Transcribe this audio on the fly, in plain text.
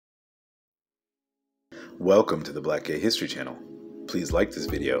Welcome to the Black Gay History Channel. Please like this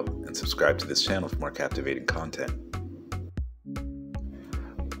video and subscribe to this channel for more captivating content.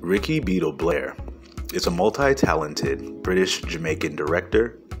 Rikki Beadle Blair is a multi-talented British Jamaican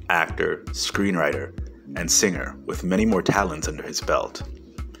director, actor, screenwriter, and singer with many more talents under his belt.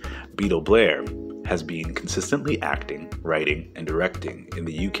 Beadle Blair has been consistently acting, writing, and directing in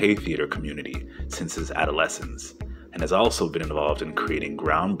the UK theatre community since his adolescence, and has also been involved in creating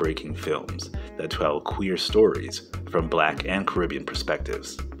groundbreaking films that tell queer stories from Black and Caribbean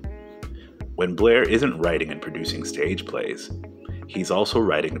perspectives. When Blair isn't writing and producing stage plays, he's also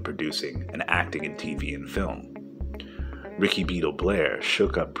writing and producing and acting in TV and film. Rikki Beadle Blair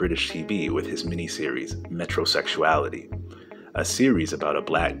shook up British TV with his miniseries Metrosexuality, a series about a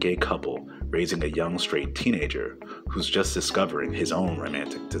Black gay couple raising a young straight teenager who's just discovering his own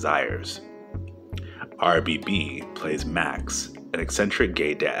romantic desires. RBB plays Max, an eccentric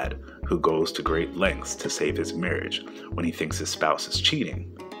gay dad who goes to great lengths to save his marriage when he thinks his spouse is cheating.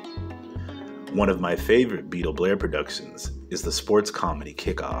 One of my favorite Beadle Blair productions is the sports comedy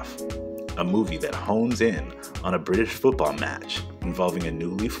Kickoff, a movie that hones in on a British football match involving a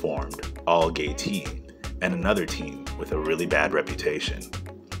newly formed all-gay team and another team with a really bad reputation.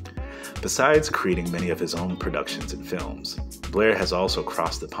 Besides creating many of his own productions and films, Blair has also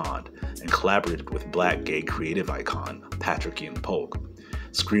crossed the pond and collaborated with Black gay creative icon Patrick Ian Polk,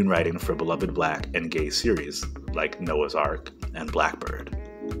 screenwriting for beloved Black and gay series like Noah's Ark and Blackbird.